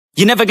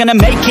You're never gonna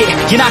make it,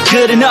 you're not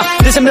good enough.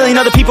 There's a million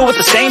other people with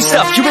the same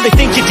stuff. You really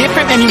think you're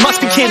different? Man, you must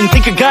be kidding.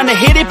 Think you're gonna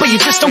hit it, but you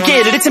just don't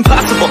get it. It's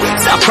impossible,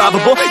 it's not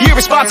probable, you're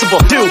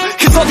irresponsible, dude.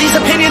 Cause all these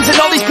opinions and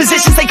all these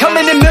positions, they come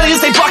in millions,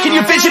 they blocking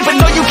your vision. But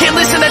no, you can't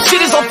listen, that shit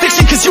is all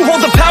fiction. Cause you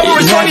hold the power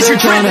as long as you're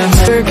driven.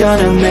 You're never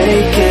gonna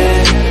make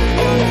it.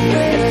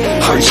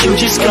 Aren't you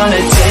just gonna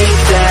take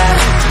that?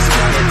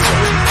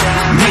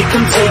 Make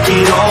them take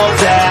it all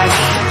back.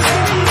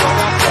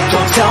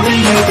 Don't tell me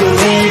you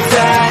believe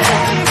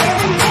that.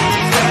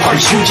 Are you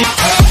just...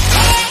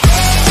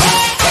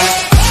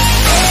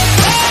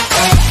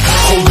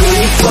 Oh,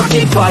 really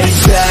fucking fight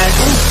back.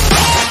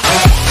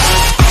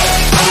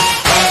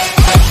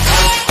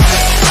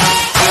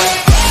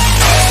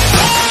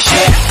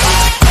 Yeah.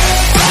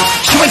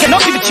 You ain't got no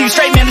people to you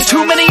straight, man. There's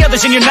too many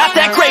others and you're not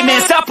that great,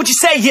 man. Stop what you're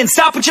saying,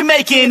 stop what you're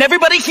making.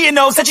 Everybody here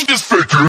knows that you just faking.